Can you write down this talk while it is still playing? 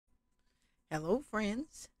Hello,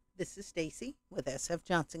 friends. This is Stacy with SF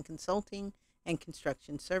Johnson Consulting and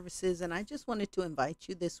Construction Services, and I just wanted to invite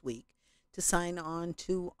you this week to sign on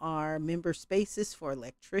to our member spaces for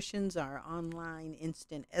electricians, our online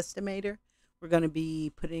instant estimator. We're going to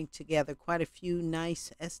be putting together quite a few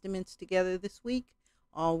nice estimates together this week.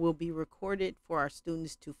 All will be recorded for our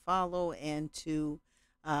students to follow and to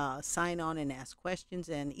sign on and ask questions,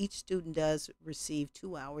 and each student does receive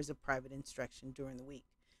 2 hours of private instruction during the week.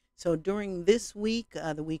 So during this week,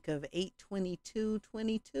 the week of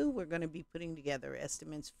 8/22/22, we're going to be putting together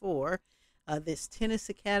estimates for this tennis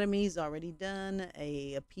academy is already done,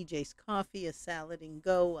 a PJ's Coffee, a Salad and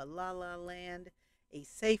Go, a La La Land, a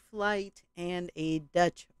Safe Light, and a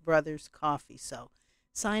Dutch Brothers Coffee. So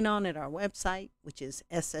sign on at our website, which is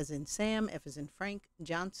S as in Sam, F as in Frank,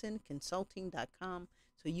 Johnson Consulting.com,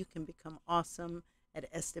 so you can become awesome at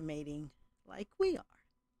estimating like we are.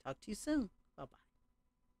 Talk to you soon.